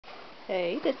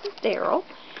Okay, this is Darrell.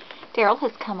 Darrell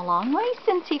has come a long way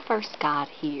since he first got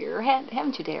here,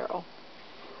 haven't you, Darrell?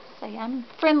 Say, I'm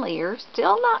friendlier,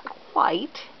 still not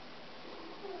quite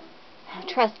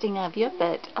trusting of you,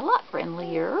 but a lot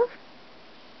friendlier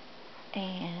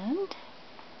and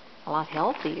a lot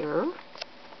healthier,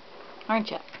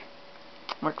 aren't you?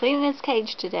 We're cleaning his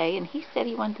cage today, and he said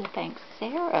he wanted to thank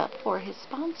Sarah for his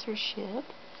sponsorship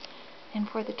and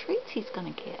for the treats he's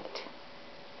going to get.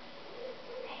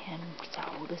 And so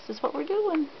this is what we're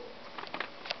doing.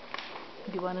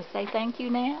 Do you want to say thank you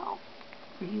now?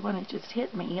 Or do you want to just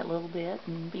hit me a little bit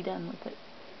and be done with it?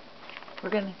 We're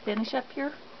going to finish up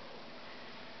your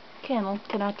kennel.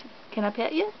 Can I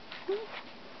pet you?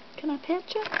 Can I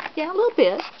pet you? Yeah, a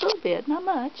little bit, not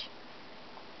much.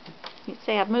 You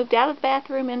say I've moved out of the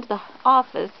bathroom into the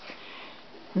office,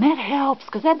 and that helps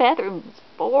because that bathroom was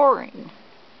boring.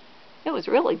 It was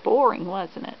really boring,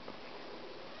 wasn't it?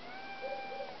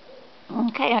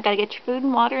 Okay, I gotta get your food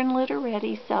and water and litter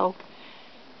ready, so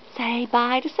say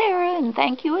bye to Sarah and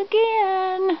thank you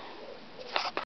again.